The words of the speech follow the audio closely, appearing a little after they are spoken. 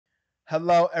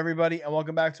Hello, everybody, and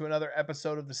welcome back to another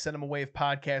episode of the Cinema Wave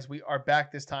podcast. We are back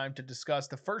this time to discuss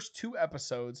the first two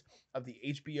episodes of the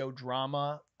HBO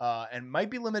drama and might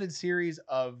be limited series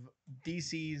of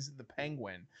DC's The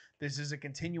Penguin. This is a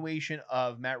continuation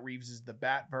of Matt Reeves' The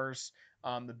Batverse.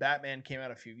 The Batman came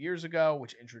out a few years ago,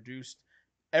 which introduced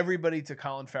everybody to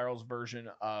Colin Farrell's version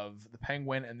of The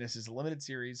Penguin, and this is a limited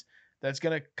series that's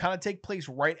going to kind of take place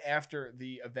right after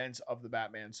the events of the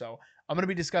Batman. So I'm going to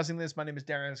be discussing this. My name is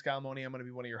Darian Vinny. I'm going to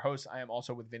be one of your hosts. I am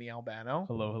also with Vinny Albano.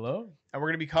 Hello, hello. And we're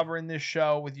going to be covering this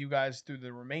show with you guys through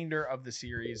the remainder of the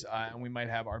series. And we might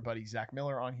have our buddy Zach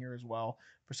Miller on here as well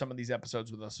for some of these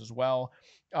episodes with us as well.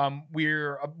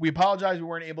 We apologize we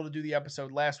weren't able to do the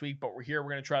episode last week, but we're here. We're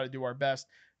going to try to do our best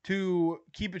to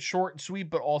keep it short and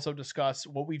sweet, but also discuss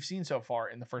what we've seen so far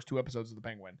in the first two episodes of The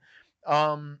Penguin.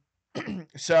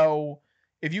 So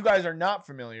if you guys are not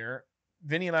familiar,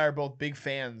 Vinny and I are both big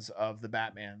fans of the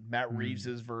Batman, Matt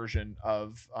Reeves' version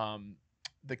of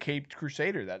the Caped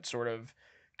Crusader that sort of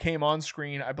came on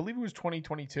screen. I believe it was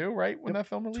 2022, right? When that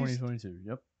film released? 2022,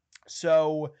 yep.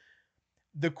 So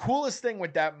the coolest thing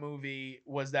with that movie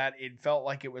was that it felt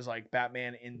like it was like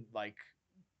Batman in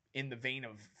the vein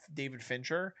of David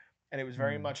Fincher, and it was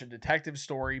very much a detective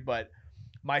story, but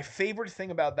my favorite thing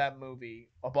about that movie,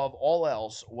 above all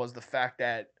else, was the fact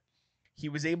that he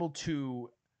was able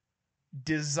to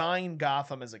design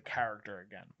Gotham as a character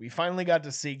again. We finally got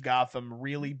to see Gotham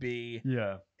really be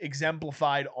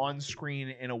exemplified on screen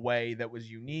in a way that was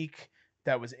unique,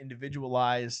 that was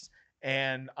individualized.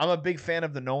 And I'm a big fan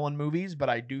of the Nolan movies, but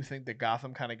I do think that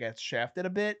Gotham kind of gets shafted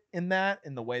a bit in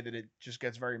the way that it just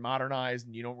gets very modernized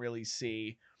and you don't really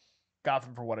see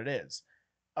Gotham for what it is.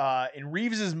 In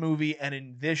Reeves's movie and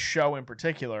in this show in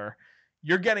particular,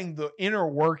 you're getting the inner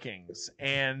workings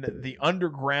and the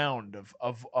underground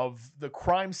of the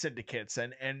crime syndicates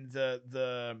and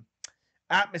the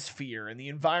atmosphere and the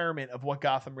environment of what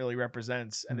Gotham really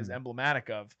represents and is emblematic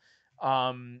of.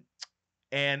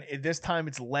 And this time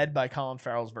it's led by Colin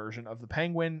Farrell's version of the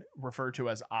Penguin, referred to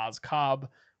as Oz Cobb,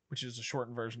 which is a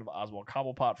shortened version of Oswald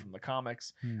Cobblepot from the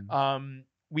comics.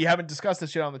 We haven't discussed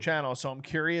this yet on the channel, so I'm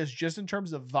curious, just in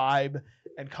terms of vibe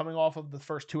and coming off of the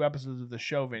first two episodes of the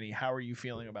show, Vinny, how are you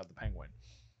feeling about the Penguin?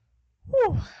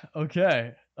 Whew,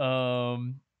 okay.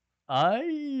 I'm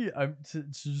to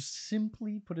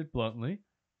simply put it bluntly,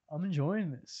 I'm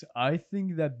enjoying this. I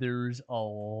think that there's a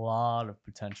lot of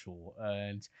potential,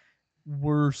 and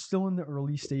we're still in the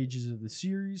early stages of the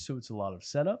series, so it's a lot of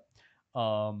setup.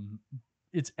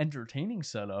 It's entertaining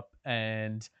setup,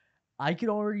 and I could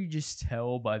already just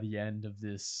tell by the end of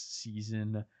this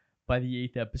season, by the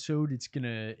 8th episode, it's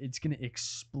gonna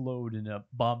explode in a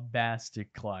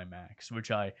bombastic climax, which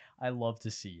I love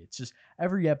to see. It's just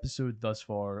every episode thus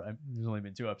far. There's only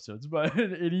been 2 episodes, but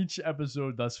in each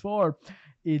episode thus far,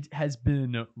 it has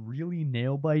been really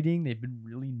nail biting. They've been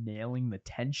really nailing the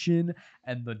tension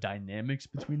and the dynamics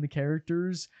between the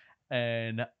characters,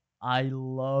 and I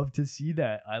love to see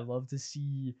that. I love to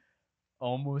see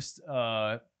almost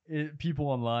people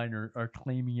online are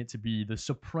claiming it to be the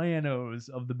Sopranos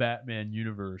of the Batman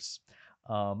universe.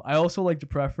 I also like to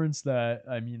preference that,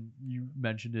 I mean, you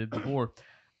mentioned it before,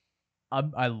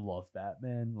 I love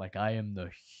Batman. Like, I am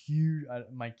the huge,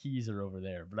 my keys are over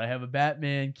there, but I have a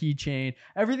Batman keychain.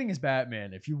 Everything is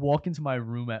Batman. If you walk into my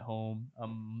room at home,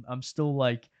 I'm still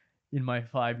like in my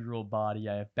 5-year-old body.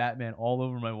 I have Batman all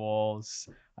over my walls.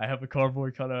 I have a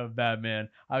cardboard cutout of Batman.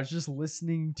 I was just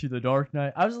listening to The Dark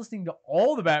Knight. I was listening to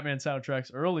all the Batman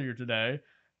soundtracks earlier today.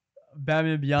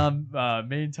 Batman Beyond,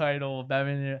 main title,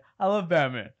 Batman. I love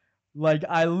Batman. Like,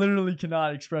 I literally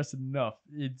cannot express it enough.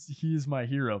 He is my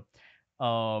hero.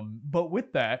 But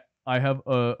with that, I have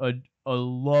a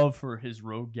love for his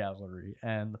rogue gallery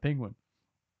and the Penguin.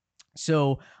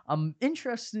 So I'm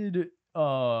interested.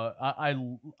 I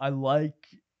like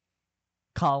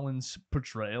Colin's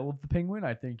portrayal of the Penguin.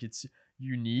 I think it's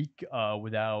unique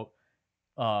without,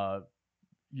 I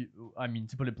mean,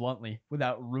 to put it bluntly,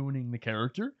 without ruining the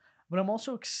character. But I'm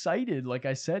also excited, like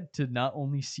I said, to not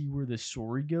only see where the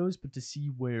story goes, but to see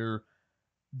where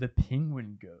the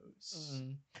Penguin goes.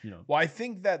 Well, I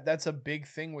think that's a big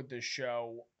thing with this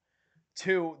show,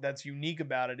 too, that's unique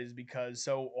about it is because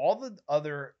all the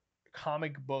other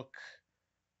comic book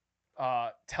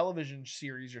television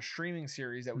series or streaming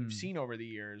series that we've seen over the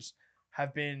years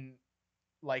have been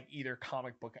like either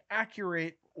comic book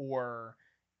accurate or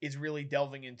is really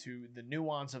delving into the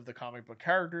nuance of the comic book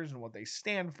characters and what they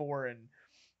stand for.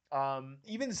 And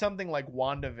even something like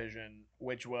WandaVision,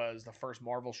 which was the first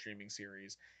Marvel streaming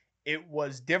series, it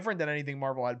was different than anything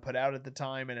Marvel had put out at the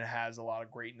time, and it has a lot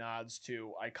of great nods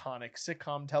to iconic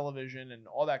sitcom television and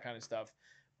all that kind of stuff.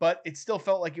 but it still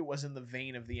felt like it was in the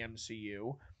vein of the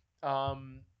MCU.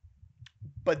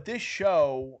 But this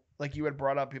show, like you had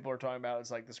brought up, people are talking about,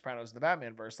 it's like The Sopranos and the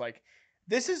Batman verse. Like,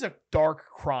 this is a dark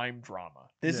crime drama.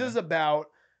 This is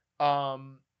about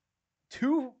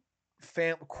two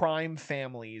crime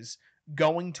families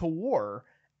going to war,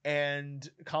 and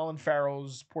Colin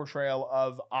Farrell's portrayal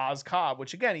of Oz Cobb,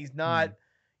 which again, he's not.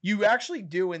 You actually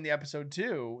do in the episode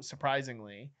 2,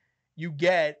 surprisingly, you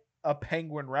get a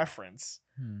Penguin reference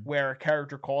where a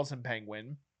character calls him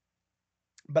Penguin.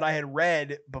 But I had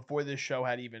read before this show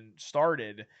had even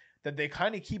started that they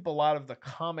kind of keep a lot of the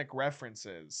comic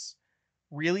references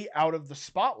really out of the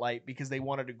spotlight because they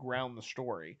wanted to ground the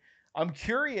story. I'm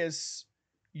curious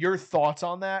your thoughts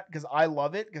on that, because I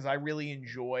love it, because I really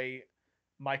enjoy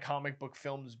my comic book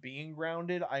films being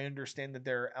grounded. I understand that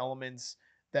there are elements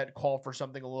that call for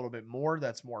something a little bit more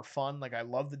that's more fun. Like, I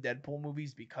love the Deadpool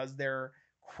movies because they're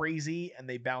crazy and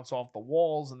they bounce off the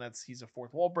walls, and he's a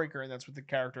fourth wall breaker, and that's what the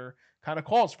character kind of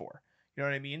calls for. You know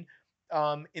what I mean?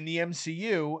 In the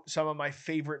MCU, some of my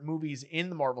favorite movies in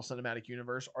the Marvel Cinematic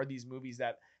Universe are these movies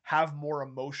that have more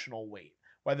emotional weight,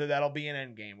 whether that'll be an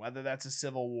Endgame, whether that's a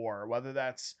Civil War, whether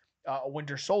that's a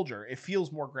Winter Soldier. It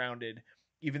feels more grounded,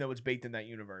 even though it's baked in that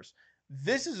universe.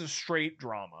 This is a straight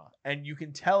drama, and you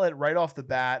can tell it right off the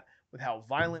bat with how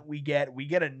violent we get. We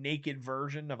get a naked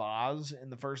version of Oz in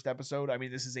the first episode. I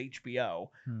mean, this is HBO.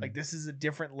 Like, this is a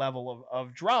different level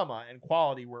of drama and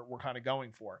quality we're kind of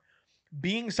going for.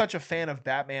 Being such a fan of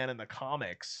Batman in the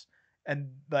comics, and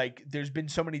like, there's been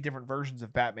so many different versions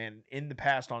of Batman in the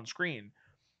past on screen.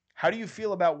 How do you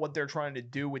feel about what they're trying to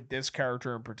do with this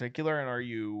character in particular? And are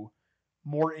you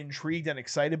more intrigued and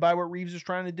excited by what Reeves is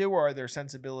trying to do, or are there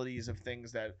sensibilities of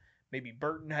things that maybe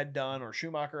Burton had done or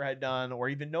Schumacher had done or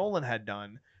even Nolan had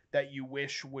done that you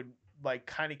wish would like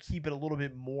kind of keep it a little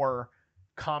bit more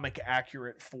comic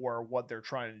accurate for what they're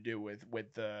trying to do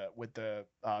with the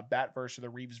Batverse or the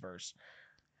Reeves verse?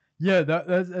 Yeah,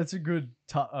 that's a good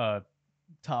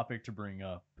topic to bring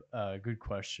up. Good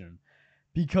question,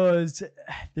 because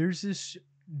there's this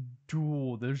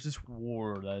war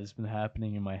that has been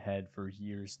happening in my head for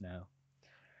years now,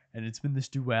 and it's been this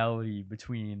duality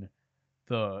between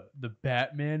the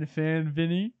Batman fan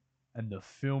Vinny and the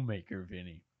filmmaker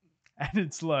Vinny, and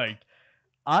it's like,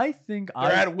 I think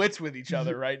they're at wits with each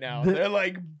other right now. They're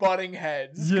like butting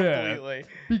heads completely.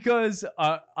 Because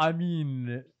I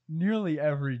mean, nearly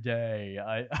every day,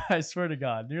 I swear to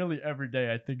God, nearly every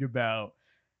day I think about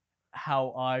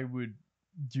how I would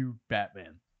do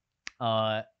Batman.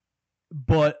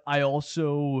 But I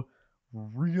also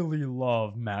really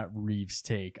love Matt Reeves'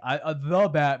 take. The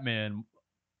Batman.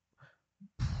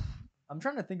 I'm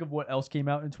trying to think of what else came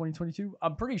out in 2022.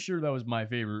 I'm pretty sure that was my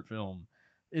favorite film.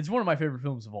 It's one of my favorite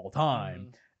films of all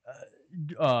time.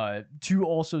 To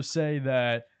also say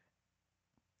that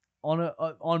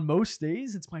on most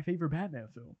days, it's my favorite Batman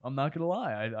film. I'm not gonna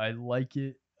lie. I like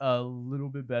it a little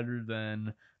bit better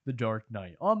than The Dark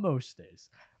Knight on most days.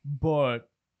 But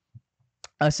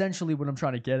essentially, what I'm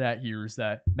trying to get at here is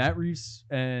that Matt Reeves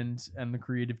and the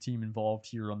creative team involved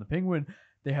here on the Penguin,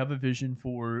 they have a vision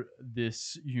for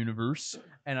this universe,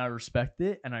 and I respect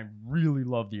it, and I really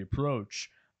love the approach.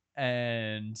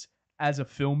 And as a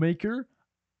filmmaker,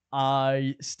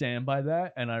 I stand by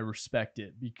that and I respect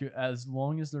it, because as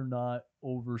long as they're not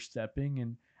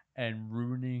overstepping and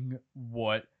ruining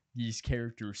what these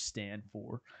characters stand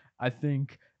for, I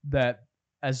think that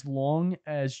as long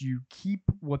as you keep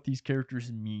what these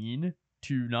characters mean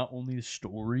to not only the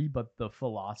story but the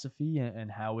philosophy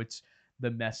and how it's the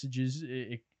messages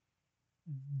it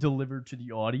delivered to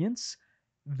the audience,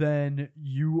 then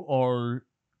you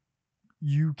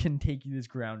can take it as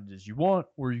grounded as you want,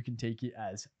 or you can take it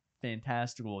as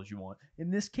fantastical as you want.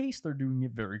 In this case, they're doing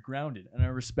it very grounded, and I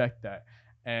respect that.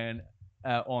 And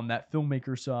on that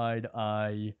filmmaker side,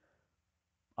 I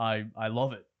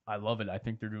love it. I love it. I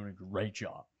think they're doing a great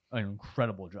job, an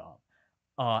incredible job.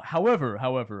 However,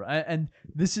 and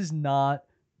this is not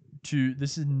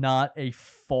a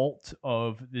fault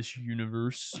of this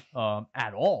universe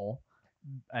at all,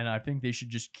 and I think they should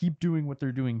just keep doing what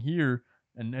they're doing here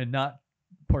and not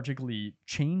particularly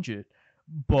change it.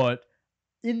 But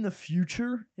in the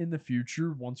future,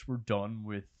 once we're done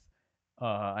with,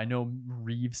 I know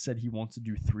Reeves said he wants to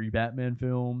do 3 Batman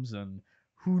films, and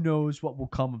who knows what will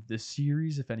come of this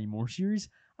series, if any more series.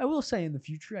 I will say in the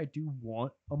future, I do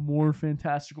want a more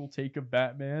fantastical take of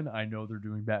Batman. I know they're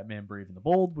doing Batman Brave and the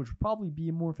Bold, which would probably be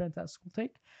a more fantastical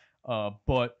take.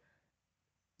 But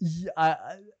yeah,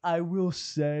 I will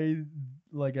say,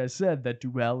 like I said, that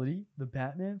duality, the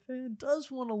Batman fan, does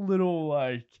want a little,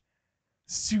 like,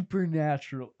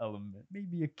 supernatural element,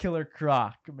 maybe a killer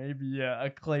croc, maybe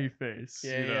a Clayface,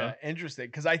 Yeah, you yeah, know? interesting.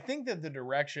 Because I think that the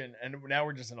direction, and now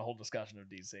we're just in a whole discussion of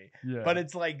DC, Yeah. but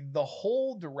it's like the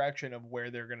whole direction of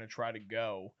where they're going to try to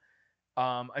go.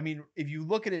 I mean, if you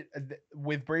look at it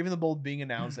with Brave and the Bold being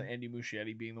announced and Andy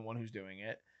Muschietti being the one who's doing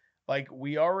it, like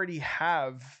we already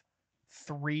have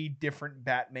 3 different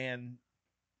Batman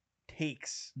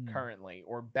takes Hmm. currently,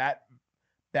 or Bat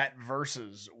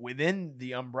verses within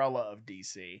the umbrella of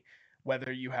DC.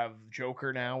 Whether you have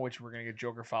Joker now, which we're gonna get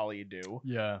Joker Folie do,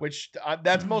 Yeah. which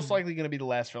that's most likely going to be the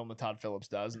last film that Todd Phillips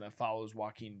does, and that follows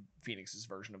Joaquin Phoenix's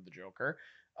version of the Joker.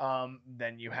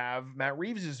 Then you have Matt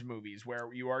Reeves's movies,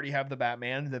 where you already have the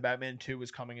Batman. The Batman 2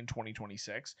 is coming in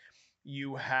 2026.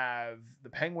 You have the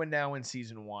Penguin now in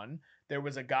season 1. There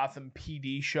was a Gotham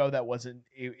PD show that wasn't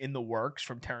in the works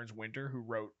from Terrence Winter, who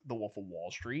wrote The Wolf of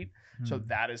Wall Street. So Hmm.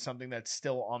 that is something that's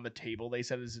still on the table. They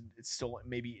said it's still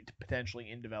maybe potentially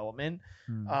in development.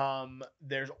 Hmm.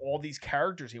 There's all these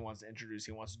characters he wants to introduce.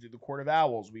 He wants to do the Court of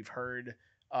Owls. We've heard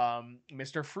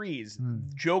Mr. Freeze. Hmm.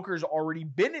 Joker's already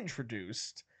been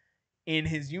introduced in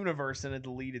his universe in a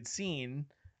deleted scene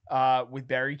with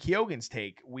Barry Keoghan's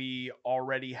take. We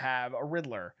already have a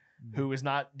Riddler who is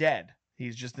not dead.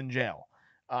 He's just in jail.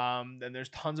 Then there's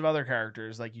tons of other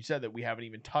characters, like you said, that we haven't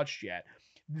even touched yet.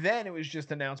 Then it was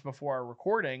just announced before our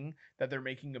recording that they're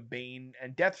making a Bane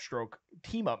and Deathstroke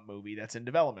team up movie that's in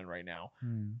development right now.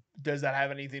 Hmm. Does that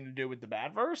have anything to do with the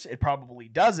Batverse? It probably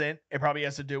doesn't. It probably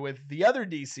has to do with the other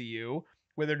DCU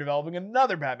where they're developing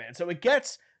another Batman. So it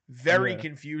gets very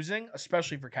confusing,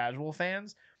 especially for casual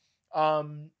fans.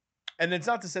 And it's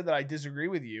not to say that I disagree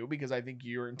with you, because I think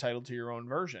you're entitled to your own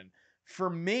version.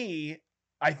 For me,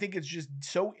 I think it's just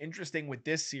so interesting with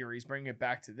this series, bringing it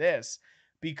back to this,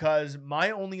 because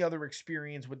my only other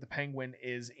experience with the Penguin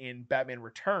is in Batman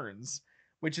Returns,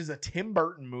 which is a Tim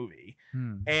Burton movie.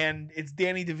 Hmm. And it's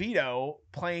Danny DeVito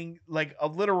playing like a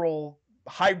literal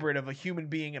hybrid of a human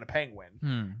being and a penguin.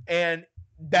 Hmm. And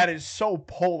that is so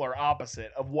polar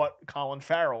opposite of what Colin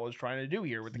Farrell is trying to do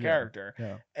here with the character.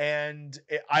 Yeah. And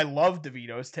I love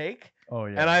DeVito's take. Oh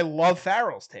yeah. And I love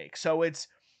Farrell's take. So it's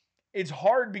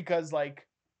hard because, like,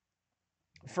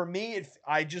 for me,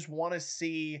 I just want to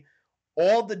see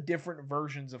all the different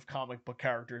versions of comic book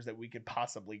characters that we could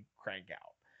possibly crank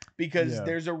out, because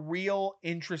there's a real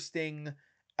interesting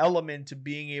element to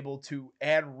being able to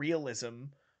add realism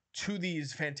to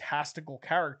these fantastical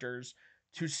characters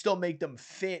to still make them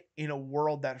fit in a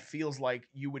world that feels like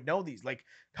you would know these. Like,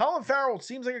 Colin Farrell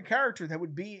seems like a character that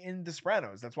would be in The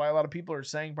Sopranos. That's why a lot of people are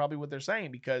saying probably what they're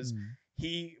saying, because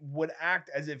he would act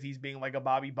as if he's being like a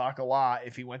Bobby Bacala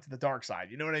if he went to the dark side.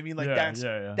 You know what I mean? Like,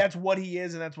 that's what he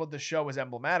is, and that's what the show is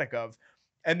emblematic of.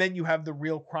 And then you have the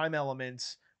real crime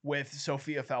elements with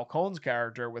Sophia Falcone's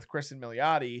character, with Cristin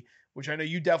Milioti, which I know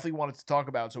you definitely wanted to talk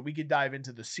about. So we could dive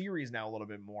into the series now a little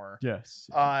bit more. Yes.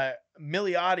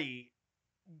 Milioti,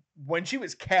 when she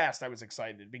was cast, I was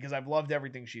excited because I've loved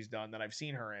everything she's done that I've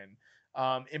seen her in.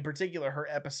 In particular, her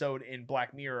episode in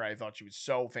Black Mirror, I thought she was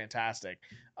so fantastic.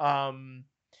 And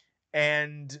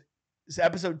this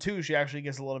episode 2, she actually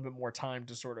gets a little bit more time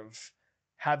to sort of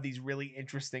have these really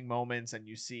interesting moments, and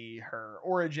you see her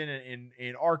origin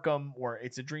in Arkham, or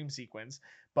it's a dream sequence,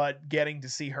 but getting to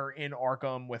see her in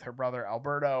Arkham with her brother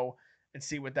Alberto and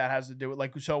see what that has to do with,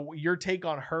 like, so your take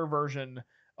on her version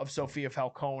of Sophia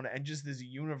Falcone and just this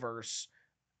universe,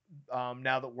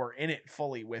 now that we're in it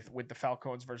fully with the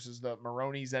Falcones versus the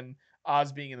Maronis, and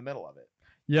Oz being in the middle of it.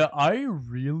 Yeah, I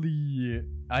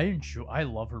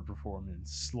love her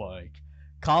performance. Like,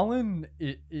 Colin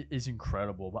is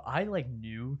incredible, but I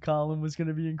knew Colin was going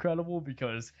to be incredible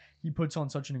because he puts on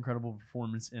such an incredible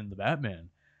performance in The Batman.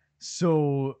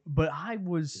 So, but I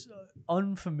was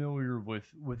unfamiliar with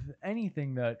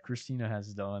anything that Christina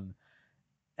has done,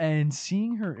 and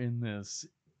seeing her in this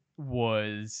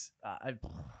was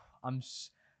I'm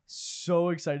so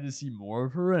excited to see more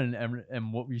of her,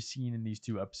 and what we've seen in these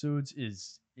 2 episodes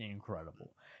is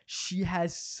incredible. She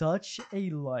has such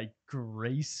a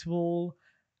graceful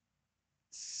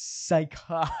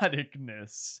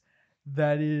psychoticness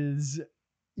that is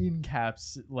in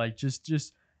caps,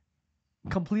 just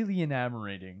completely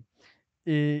enamorating.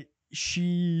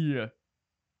 She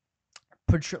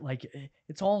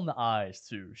it's all in the eyes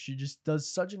too. She just does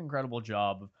such an incredible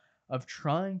job of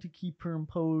trying to keep her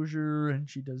composure, and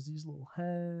she does these little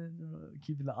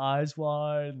keeping the eyes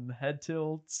wide and head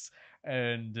tilts,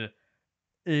 and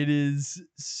it is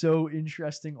so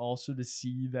interesting also to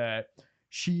see that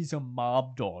she's a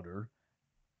mob daughter,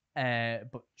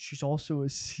 but she's also a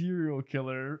serial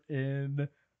killer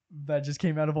that just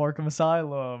came out of Arkham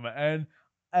Asylum, and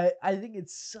I think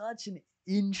it's such an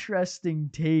interesting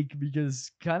take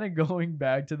because kind of going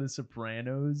back to the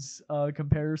Sopranos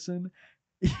comparison,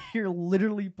 you're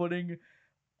literally putting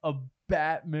a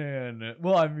Batman.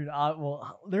 Well, I mean,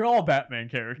 they're all Batman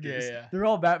characters. Yeah. They're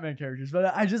all Batman characters,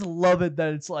 but I just love it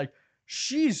that it's like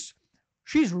she's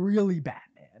really Batman.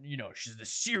 You know, she's the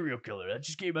serial killer that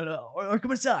just came out of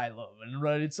Arkham Asylum, and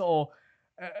right, it's all,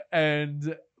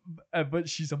 and but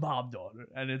she's a mom daughter,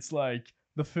 and it's like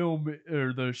the film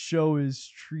or the show is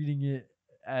treating it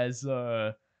as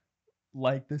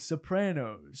like the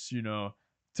Sopranos, you know,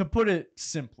 to put it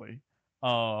simply. But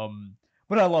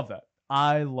I love that.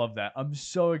 I love that. I'm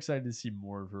so excited to see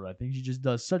more of her. I think she just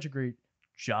does such a great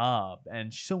job,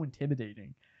 and she's so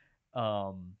intimidating.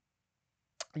 Um,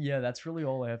 yeah, that's really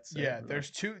all I have to say. Yeah,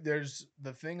 there's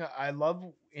the thing I love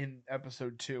in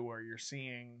episode 2 where you're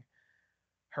seeing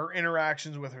her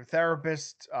interactions with her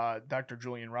therapist, Dr.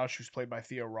 Julian Rush, who's played by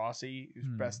Theo Rossi, who's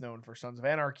best known for Sons of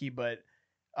Anarchy, but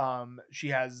she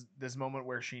has this moment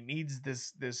where she needs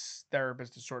this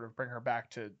therapist to sort of bring her back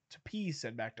to peace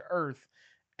and back to earth.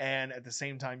 And at the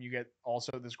same time, you get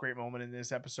also this great moment in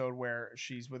this episode where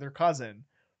she's with her cousin,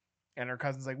 and her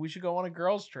cousin's like, we should go on a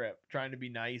girls trip, trying to be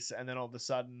nice. And then all of a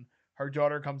sudden her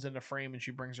daughter comes into frame and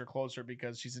she brings her closer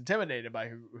because she's intimidated by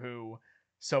who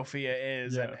Sophia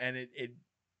is. Yeah. And it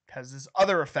has this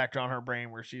other effect on her brain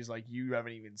where she's like, you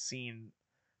haven't even seen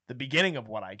the beginning of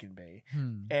what I can be.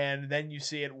 And then you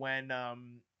see it when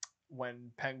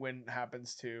Penguin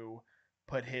happens to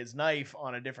put his knife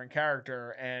on a different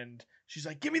character, and she's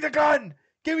like, give me the gun,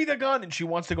 and she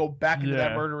wants to go back into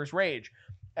that murderous rage.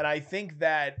 And I think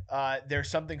that there's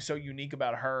something so unique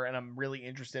about her, and I'm really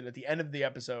interested. At the end of the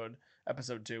episode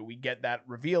 2, we get that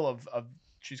reveal of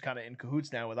she's kind of in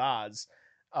cahoots now with Oz,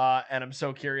 and I'm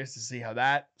so curious to see how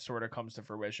that sort of comes to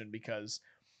fruition, because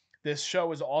this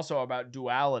show is also about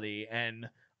duality and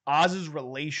Oz's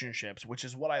relationships, which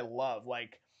is what I love.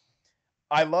 Like,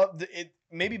 I love it.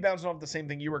 Maybe bouncing off the same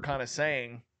thing you were kind of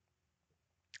saying,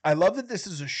 I love that this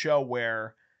is a show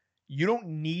where you don't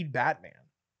need Batman.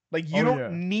 Like, you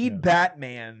don't need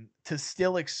Batman to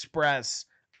still express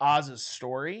Oz's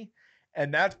story.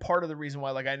 And that's part of the reason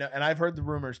why, like, I know, and I've heard the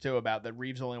rumors too about that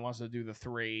Reeves only wants to do the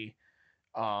 3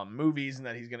 movies, and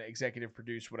that he's going to executive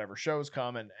produce whatever shows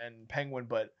come, and Penguin.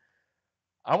 But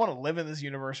I want to live in this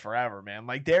universe forever, man.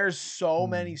 Like, there's so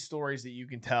many stories that you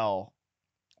can tell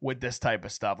with this type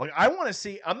of stuff. Like, I want to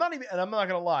see, and I'm not going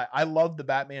to lie, I love the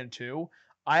Batman too.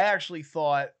 I actually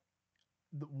thought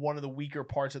one of the weaker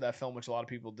parts of that film, which a lot of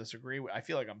people disagree with, I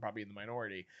feel like I'm probably in the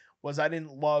minority, was I didn't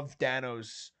love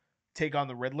Dano's take on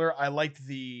the Riddler. I liked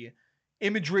the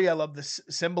imagery. I love the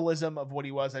symbolism of what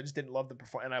he was. I just didn't love the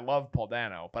performance. And I love Paul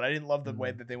Dano, but I didn't love the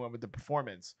way that they went with the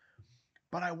performance.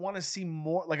 But I want to see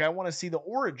more. Like, I want to see the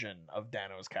origin of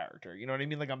Dano's character. You know what I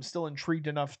mean? Like, I'm still intrigued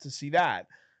enough to see that.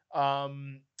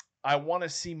 I want to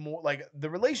see more, like, the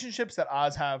relationships that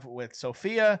Oz have with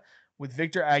Sophia, with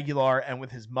Victor Aguilar, and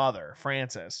with his mother,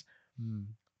 Frances,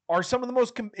 are some of the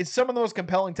most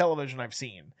compelling television I've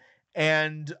seen.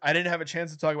 And I didn't have a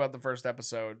chance to talk about the first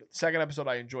episode. The second episode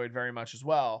I enjoyed very much as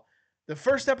well. The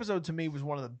first episode to me was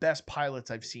one of the best pilots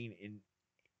I've seen in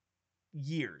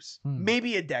years,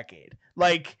 maybe a decade.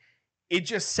 Like, it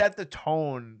just set the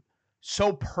tone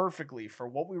so perfectly for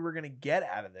what we were going to get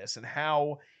out of this, and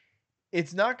how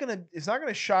it's not going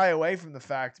to shy away from the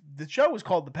fact the show was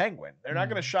called The Penguin. They're not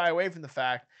going to shy away from the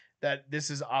fact that this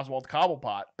is Oswald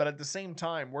Cobblepot, but at the same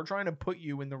time, we're trying to put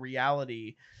you in the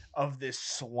reality of this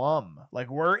slum. Like,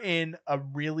 we're in a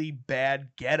really bad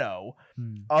ghetto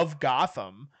of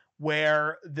Gotham,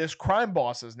 where this crime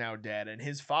boss is now dead, and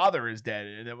his father is dead,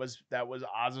 and that was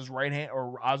Oz's right hand,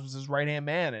 or Oz was his right hand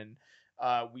man, and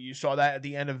you saw that at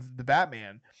the end of the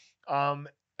Batman.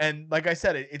 And like I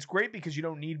said, it's great because you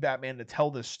don't need Batman to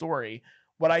tell this story.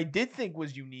 What I did think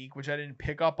was unique, which I didn't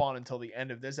pick up on until the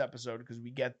end of this episode, because we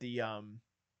get the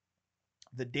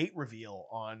date reveal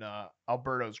on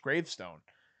Alberto's gravestone.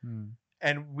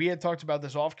 And we had talked about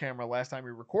this off camera last time we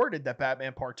recorded, that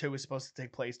Batman Part 2 is supposed to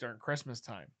take place during Christmas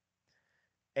time.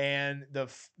 And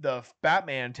the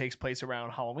Batman takes place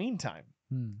around Halloween time.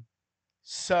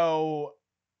 So,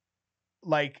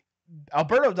 like,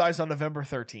 Alberto dies on November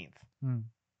 13th.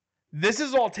 This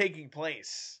is all taking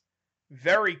place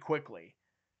very quickly.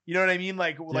 You know what I mean?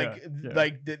 Like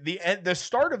the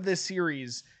start of this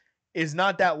series is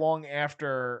not that long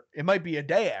after. It might be a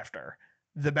day after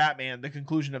the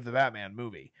conclusion of the Batman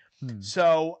movie.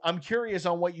 So I'm curious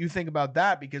on what you think about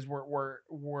that, because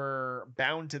we're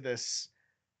bound to this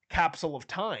capsule of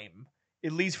time,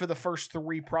 at least for the first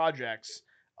 3 projects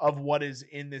of what is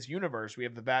in this universe. We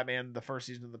have the Batman, the first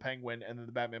season of the Penguin, and then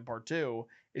the Batman Part 2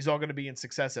 is all going to be in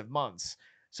successive months.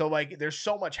 So like there's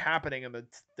so much happening and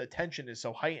the tension is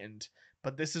so heightened,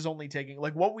 but this is only taking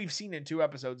like what we've seen in 2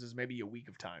 episodes is maybe a week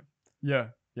of time, Yeah,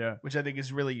 yeah. which I think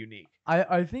is really unique.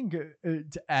 I think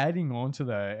adding on to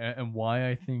that and why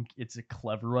I think it's a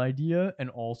clever idea, and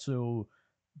also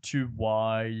to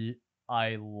why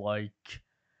I like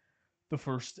the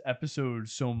first episode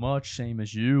so much, same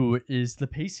as you, is the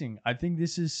pacing. I think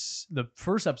this is the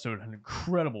first episode had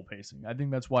incredible pacing. I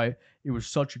think that's why it was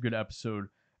such a good episode,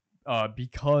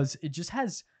 because it just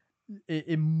has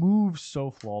it moves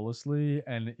so flawlessly,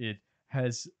 and it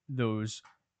has those.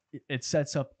 It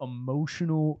sets up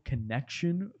emotional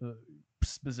connection,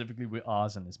 specifically with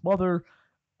Oz and his mother,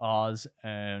 Oz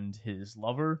and his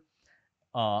lover,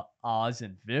 Oz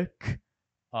and Vic.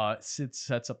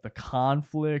 Sets up the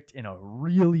conflict in a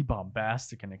really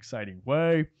bombastic and exciting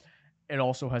way. It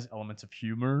also has elements of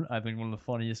humor. I think one of the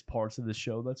funniest parts of the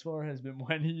show thus far has been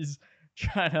when he's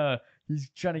trying to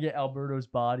get Alberto's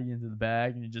body into the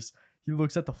bag, and he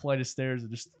looks at the flight of stairs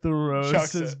and just throws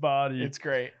Chucks his it. body. It's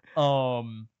great.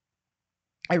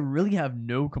 I really have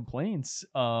no complaints.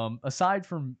 Aside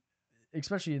from,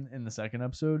 especially in the second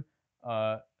episode,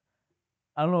 I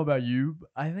don't know about you, but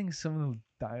I think some of the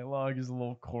dialogue is a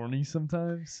little corny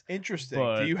sometimes. Interesting.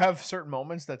 But Do you have certain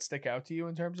moments that stick out to you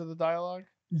in terms of the dialogue?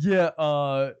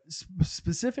 yeah,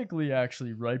 specifically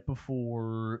actually right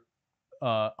before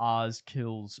Oz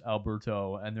kills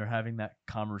Alberto and they're having that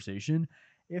conversation,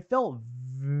 it felt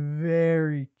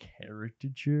very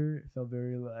caricature. It felt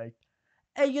very like,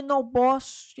 hey,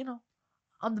 boss,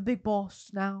 I'm the big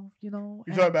boss now, You're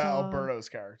talking about Alberto's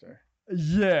character.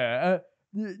 Yeah,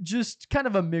 just kind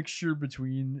of a mixture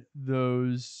between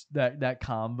that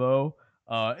combo.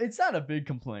 It's not a big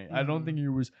complaint. I don't think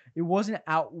it wasn't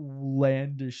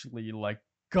outlandishly like,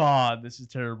 God, this is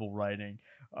terrible writing.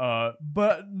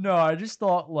 But no, I just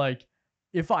thought like,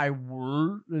 if I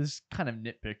were, this is kind of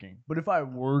nitpicking, but if I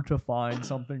were to find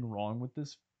something wrong with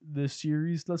this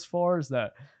series thus far, is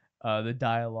that the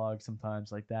dialogue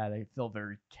sometimes like that, I feel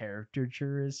very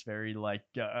caricaturous, very like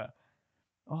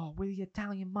oh, we're the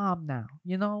Italian mob now.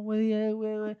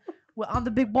 I'm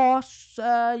the big boss.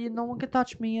 No one can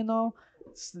touch me.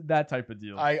 It's that type of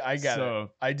deal. I get it.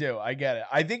 I do. I get it.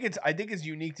 I think it's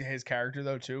unique to his character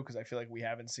though too, because I feel like we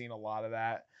haven't seen a lot of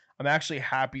that. I'm actually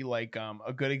happy. Like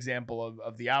a good example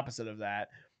of the opposite of that.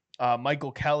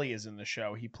 Michael Kelly is in the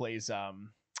show. He plays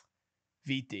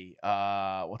Viti.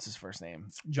 What's his first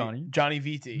name? Johnny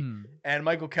Viti. And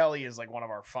Michael Kelly is like one of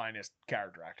our finest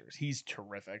character actors. He's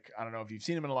terrific. I don't know if you've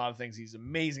seen him in a lot of things. He's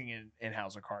amazing in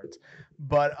House of Cards.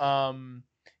 But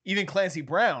even Clancy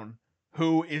Brown,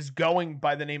 who is going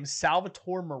by the name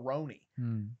Salvatore Moroni,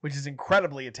 which is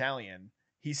incredibly Italian,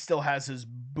 he still has his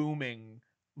booming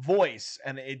voice,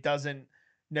 and it doesn't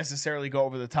necessarily go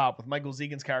over the top. With Michael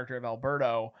Zegan's character of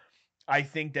Alberto, I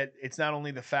think that it's not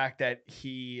only the fact that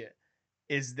he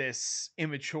is this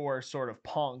immature sort of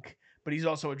punk, but he's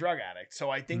also a drug addict. So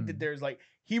I think that there's like,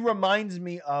 he reminds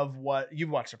me of what you've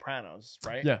watched Sopranos,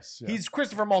 right? Yes. Yeah. He's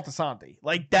Christopher Moltisanti.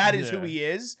 Like that is who he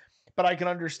is, but I can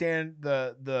understand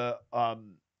the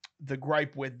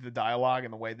gripe with the dialogue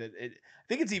and the way that it,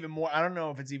 I think it's even more, I don't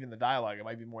know if it's even the dialogue. It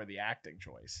might be more the acting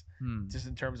choice, just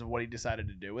in terms of what he decided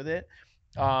to do with it.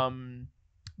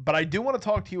 But I do want to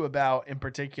talk to you about, in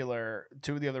particular,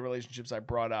 two of the other relationships I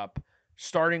brought up,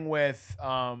 starting with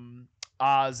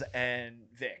Oz and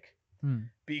Vic,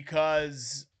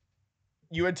 because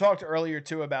you had talked earlier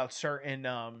too about certain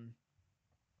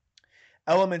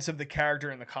elements of the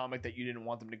character in the comic that you didn't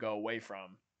want them to go away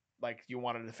from, like you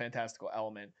wanted a fantastical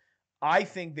element. I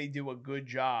think they do a good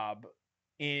job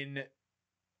in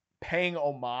paying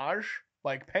homage.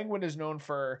 Like Penguin is known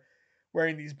for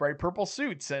wearing these bright purple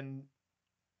suits and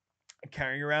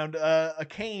carrying around a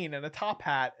cane and a top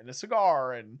hat and a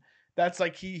cigar, and that's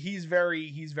like he's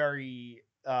very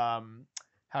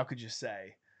how could you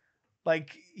say,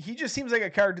 like he just seems like a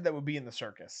character that would be in the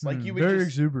circus. Like you would very just,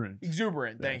 exuberant.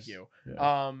 Yes. Thank you.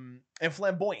 Yeah. And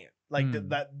flamboyant. Like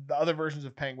the other versions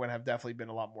of Penguin have definitely been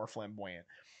a lot more flamboyant.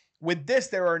 With this,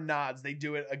 there are nods. They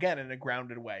do it again in a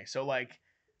grounded way. So like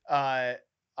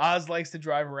Oz likes to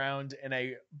drive around in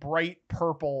a bright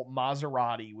purple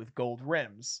Maserati with gold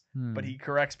rims, but he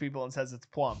corrects people and says it's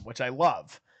plum, which I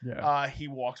love. Yeah. He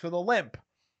walks with a limp,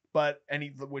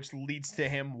 which leads to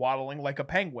him waddling like a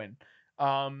penguin.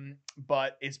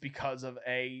 But it's because of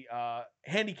a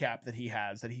handicap that he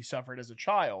has, that he suffered as a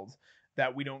child,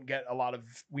 that we don't get a lot of.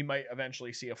 We might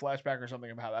eventually see a flashback or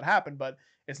something of how that happened, but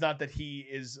it's not that he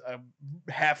is a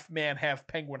half man, half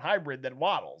penguin hybrid that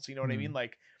waddles. You know what I mean?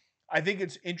 Like, I think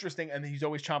it's interesting, and he's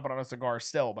always chomping on a cigar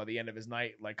still by the end of his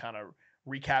night, like kind of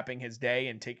recapping his day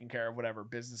and taking care of whatever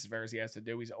business affairs he has to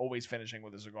do. He's always finishing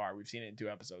with a cigar. We've seen it in 2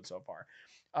 episodes so far.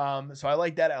 So I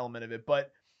like that element of it.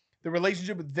 But the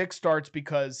relationship with Vic starts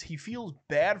because he feels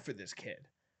bad for this kid.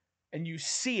 And you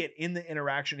see it in the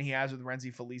interaction he has with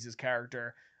Renzi Felice's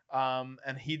character. And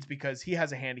it's because he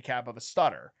has a handicap of a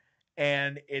stutter.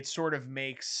 And it sort of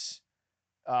makes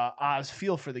Oz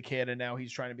feel for the kid. And now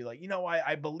he's trying to be like,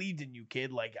 I believed in you,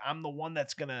 kid. Like, I'm the one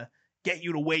that's going to get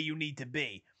you to where you need to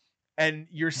be. And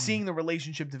you're seeing the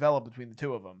relationship develop between the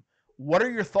two of them. What are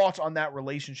your thoughts on that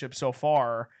relationship so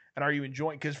far? And are you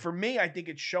enjoying? Because for me, I think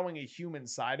it's showing a human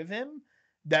side of him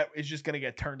that is just going to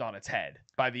get turned on its head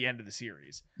by the end of the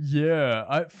series.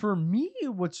 Yeah, for me,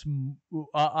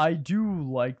 I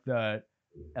do like that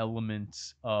element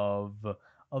of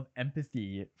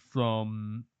empathy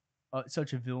from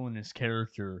such a villainous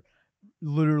character.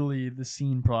 Literally, the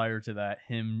scene prior to that,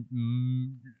 him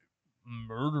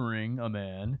murdering a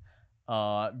man,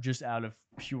 just out of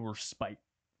pure spite,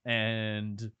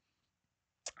 and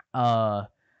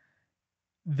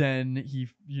then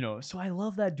so I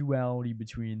love that duality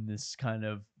between this kind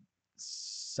of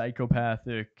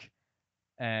psychopathic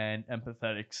and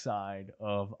empathetic side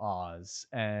of Oz,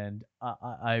 and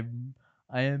I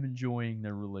am enjoying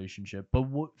their relationship. But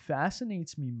what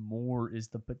fascinates me more is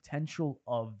the potential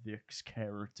of Vic's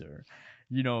character.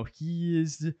 You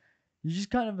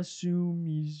just kind of assume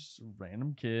he's a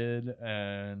random kid,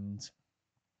 and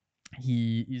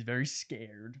he's very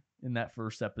scared in that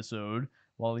first episode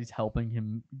while he's helping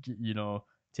him,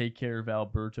 take care of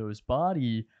Alberto's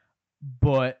body.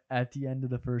 But at the end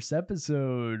of the first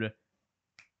episode,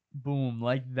 boom,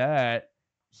 like that,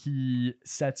 he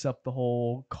sets up the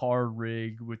whole car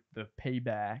rig with the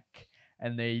payback,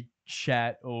 and they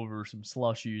chat over some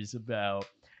slushies about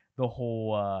the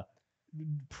whole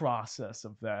process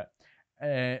of that.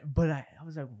 But I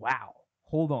was like, wow,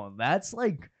 hold on, that's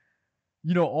like,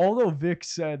 although Vic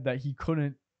said that he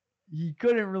couldn't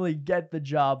really get the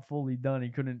job fully done, he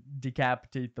couldn't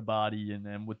decapitate the body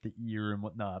and with the ear and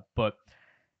whatnot, but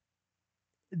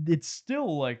it's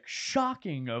still like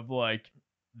shocking of like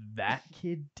that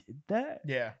kid did that.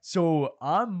 Yeah. So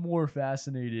I'm more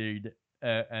fascinated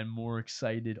and more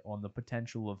excited on the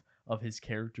potential of his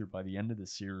character by the end of the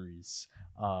series.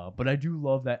 But I do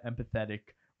love that empathetic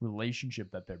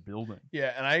relationship that they're building.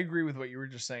 Yeah, and I agree with what you were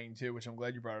just saying too, which I'm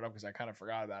glad you brought it up because I kind of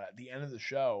forgot about it. At the end of the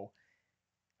show,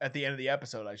 at the end of the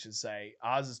episode, I should say,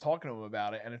 Oz is talking to him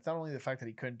about it, and it's not only the fact that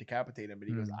he couldn't decapitate him, but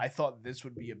he goes, I thought this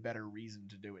would be a better reason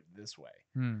to do it this way.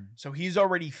 So he's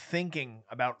already thinking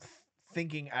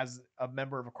as a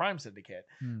member of a crime syndicate,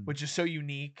 which is so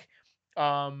unique.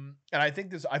 And I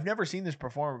think I've never seen this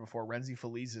performer before. Renzi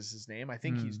Felice is his name. I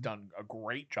think he's done a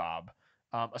great job,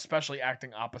 especially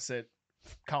acting opposite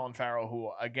Colin Farrell,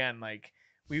 who again, like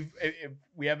we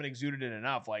haven't exuded it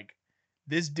enough. Like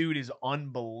this dude is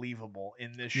unbelievable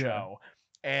in this show.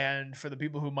 And for the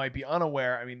people who might be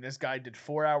unaware, I mean, this guy did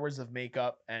 4 hours of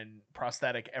makeup and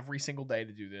prosthetic every single day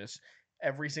to do this.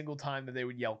 Every single time that they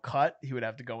would yell cut, he would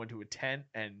have to go into a tent,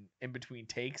 and in between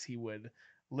takes, he would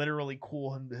literally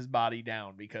cool his body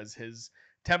down because his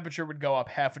temperature would go up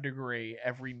half a degree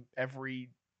every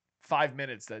 5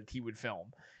 minutes that he would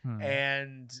film.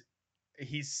 And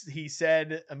he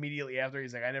said immediately after,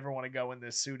 he's like, I never want to go in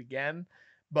this suit again,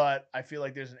 but I feel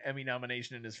like there's an Emmy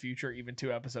nomination in his future, even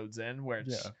 2 episodes in, where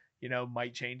it's,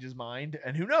 might change his mind.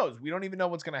 And who knows? We don't even know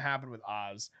what's going to happen with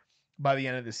Oz by the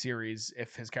end of the series,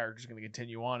 if his character's going to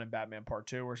continue on in Batman Part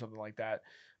 2 or something like that.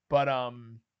 But I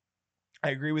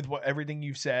agree with everything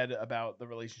you've said about the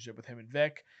relationship with him and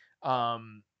Vic.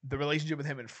 The relationship with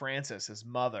him and Frances, his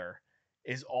mother,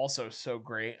 is also so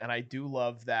great. And I do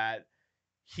love that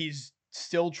he's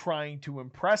still trying to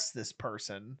impress this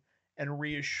person and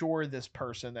reassure this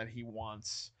person that he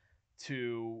wants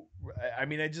to. I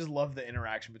mean, I just love the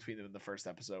interaction between them in the first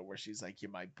episode where she's like, you're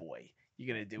my boy,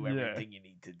 you're gonna do everything you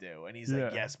need to do, and he's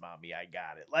like, yes mommy, I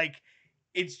got it. Like,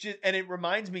 it's just, and it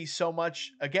reminds me so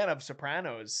much again of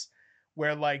Sopranos,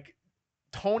 where like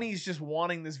Tony's just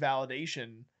wanting this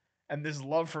validation and this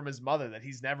love from his mother that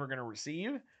he's never going to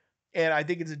receive. And I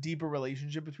think it's a deeper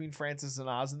relationship between Francis and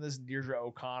Oz in this. Deirdre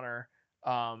O'Connor,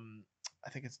 I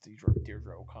think it's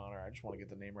Deirdre O'Connor. I just want to get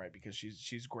the name right because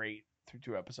she's great through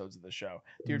 2 episodes of the show.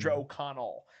 Deirdre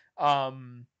O'Connell.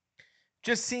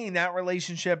 Just seeing that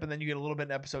relationship, and then you get a little bit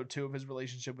in episode 2 of his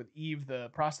relationship with Eve, the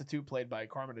prostitute played by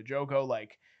Carmen Ejogo.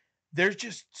 Like, there's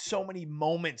just so many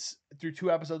moments through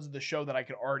 2 episodes of the show that I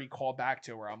could already call back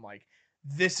to where I'm like,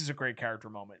 this is a great character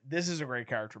moment. This is a great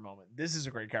character moment. This is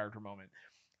a great character moment.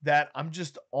 That I'm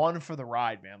just on for the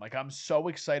ride, man. Like, I'm so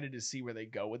excited to see where they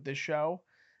go with this show.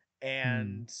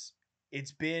 And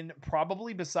it's been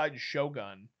probably besides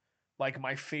Shogun, like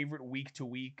my favorite week to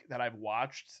week that I've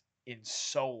watched in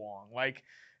so long. Like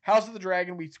House of the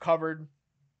Dragon, we covered.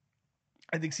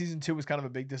 I think season 2 was kind of a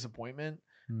big disappointment.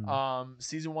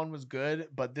 Season 1 was good,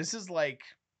 but this is like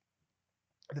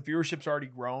the viewership's already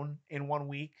grown in 1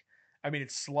 week. I mean,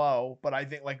 it's slow, but I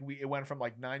think like it went from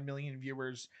like 9 million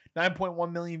viewers,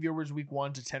 9.1 million viewers week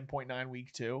 1 to 10.9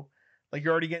 week 2. Like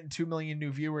you're already getting 2 million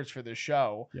new viewers for this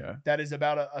show. Yeah. That is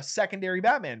about a secondary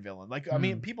Batman villain. Like, I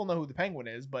mean, people know who the Penguin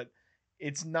is, but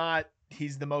it's not,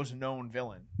 he's the most known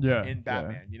villain in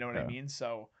Batman. You know what I mean?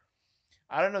 So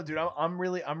I don't know, dude. I'm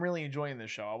really enjoying this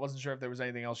show. I wasn't sure if there was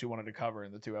anything else you wanted to cover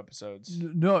in the 2 episodes.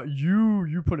 No,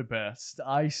 you put it best.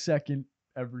 I second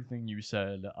everything you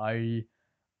said.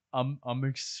 I'm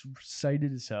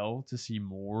excited as hell to see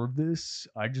more of this.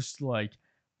 I just like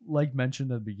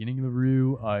mentioned at the beginning of the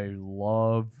review, I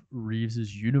love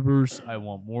Reeves's universe. I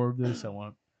want more of this. I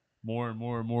want more and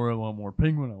more and more. I want more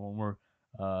Penguin. I want more.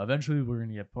 Eventually, we're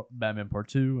gonna get Batman Part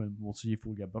 2, and we'll see if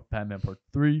we'll get Batman Part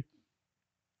 3.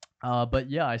 But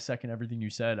yeah, I second everything you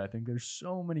said. I think there's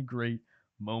so many great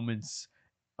moments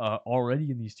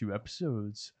already in these 2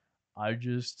 episodes.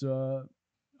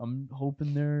 I'm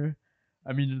hoping they're.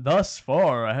 I mean, thus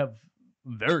far, I'm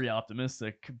very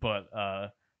optimistic, but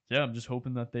yeah, I'm just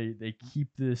hoping that they keep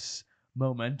this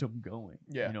momentum going.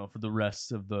 Yeah, you know, for the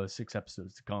rest of the 6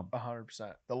 episodes to come.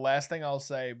 100%. The last thing I'll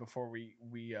say before we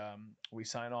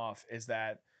sign off is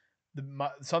that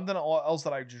something else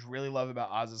that I just really love about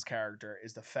Oz's character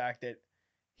is the fact that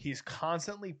he's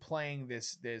constantly playing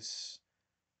this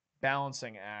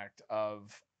balancing act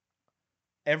of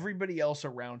everybody else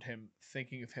around him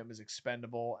thinking of him as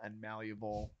expendable and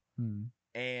malleable,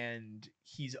 and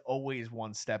he's always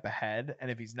one step ahead.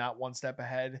 And if he's not one step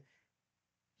ahead,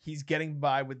 he's getting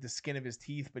by with the skin of his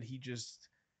teeth, but he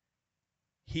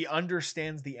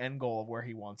understands the end goal of where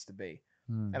he wants to be.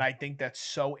 And I think that's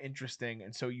so interesting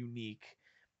and so unique.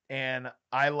 And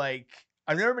I've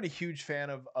never been a huge fan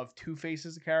of Two-Face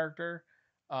as a character.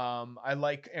 I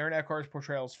like Aaron Eckhart's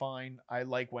portrayal is fine. I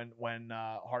like when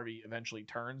Harvey eventually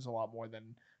turns a lot more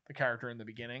than the character in the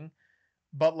beginning.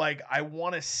 But like, I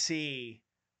want to see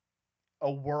a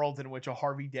world in which a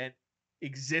Harvey Dent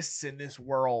exists in this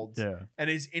world and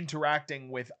is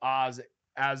interacting with Oz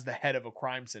as the head of a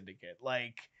crime syndicate.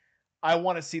 Like, I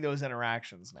want to see those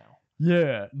interactions now.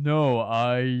 Yeah, no,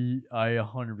 I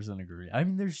 100% agree. I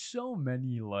mean, there's so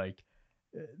many, like,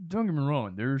 don't get me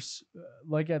wrong, there's,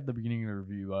 like at the beginning of the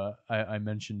review, I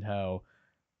mentioned how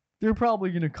they're probably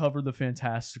going to cover the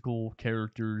fantastical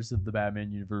characters of the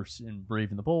Batman universe in Brave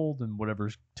and the Bold and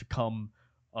whatever's to come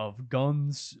of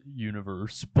Gunn's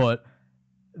universe, but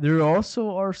there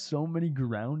also are so many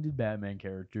grounded Batman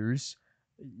characters.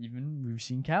 Even we've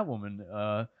seen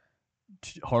Catwoman,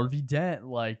 Harvey Dent,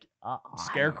 like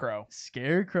Scarecrow,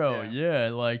 yeah,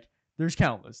 like there's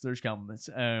countless. I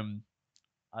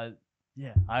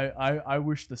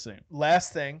wish the same.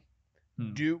 Last thing,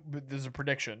 there's a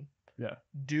prediction. Yeah.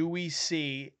 Do we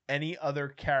see any other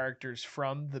characters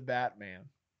from the Batman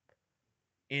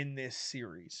in this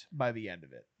series by the end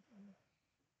of it?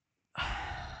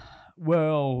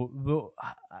 Well,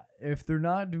 if they're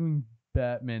not doing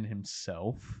Batman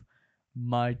himself,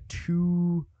 my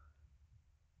 2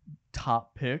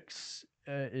 top picks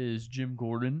is Jim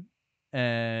Gordon,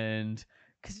 and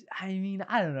because I mean,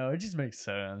 I don't know, it just makes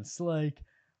sense. Like,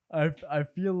 I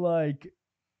feel like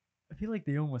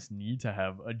they almost need to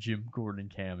have a Jim Gordon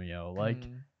cameo. Like,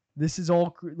 this is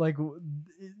all like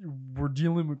we're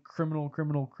dealing with criminal,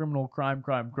 crime.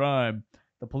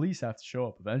 The police have to show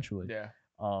up eventually. Yeah.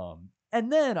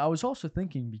 And then I was also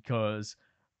thinking because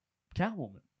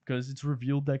it's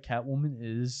revealed that Catwoman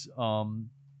is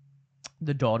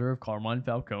the daughter of Carmine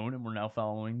Falcone, and we're now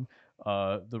following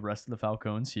the rest of the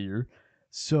Falcones here.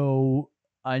 So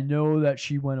I know that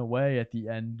she went away at the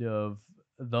end of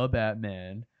the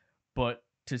Batman, but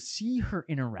to see her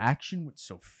interaction with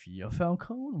Sophia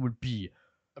Falcone would be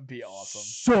awesome.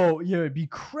 So yeah, it'd be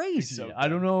crazy. So I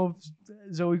don't know if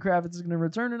Zoe Kravitz is going to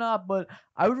return or not, but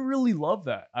I would really love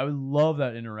that. I would love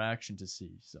that interaction to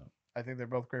see. So I think they're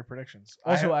both great predictions.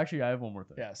 Also, actually, I have one more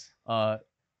thing. Yes.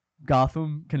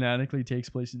 Gotham canonically takes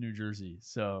place in New Jersey.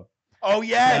 So. Oh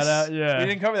yes, we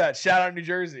didn't cover that. Shout out New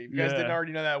Jersey. You guys didn't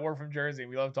already know that we're from Jersey.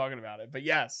 We love talking about it. But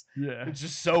yes, it's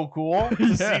just so cool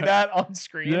to see that on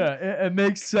screen. Yeah, it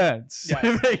makes sense. Yes.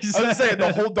 It makes sense. I was saying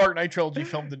the whole Dark Knight trilogy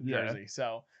filmed in Jersey.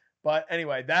 So, but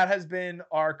anyway, that has been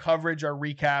our coverage, our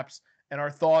recaps, and our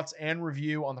thoughts and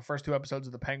review on the first 2 episodes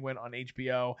of The Penguin on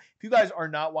HBO. If you guys are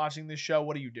not watching this show,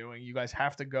 what are you doing? You guys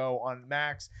have to go on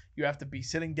Max. You have to be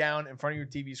sitting down in front of your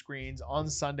TV screens on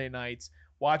Sunday nights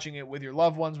watching it with your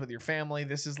loved ones, with your family.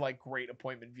 This is like great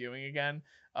appointment viewing again.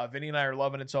 Vinny and I are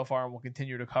loving it so far, and we'll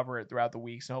continue to cover it throughout the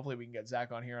weeks. And hopefully we can get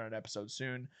Zach on here on an episode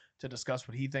soon to discuss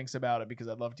what he thinks about it, because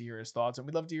I'd love to hear his thoughts. And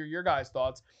we'd love to hear your guys'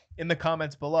 thoughts in the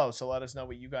comments below. So let us know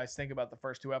what you guys think about the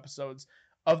first 2 episodes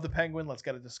of The Penguin. Let's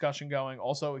get a discussion going.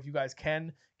 Also, if you guys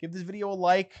can, give this video a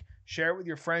like, share it with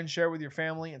your friends, share it with your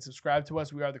family, and subscribe to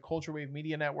us. We are the Culture Wave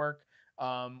Media Network.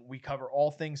 We cover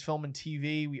all things film and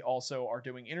TV. We also are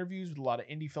doing interviews with a lot of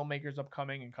indie filmmakers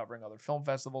upcoming and covering other film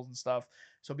festivals and stuff.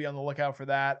 So be on the lookout for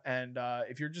that. And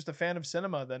if you're just a fan of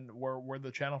cinema, then we're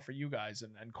the channel for you guys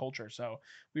and culture. So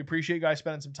we appreciate you guys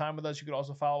spending some time with us. You could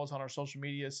also follow us on our social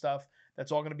media stuff.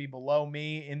 That's all going to be below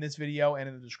me in this video and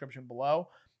in the description below.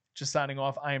 Just signing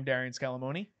off, I am Darian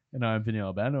Scalamoni. And I'm Vinny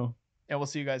Albano. And we'll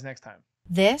see you guys next time.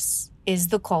 This is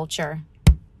The Culture.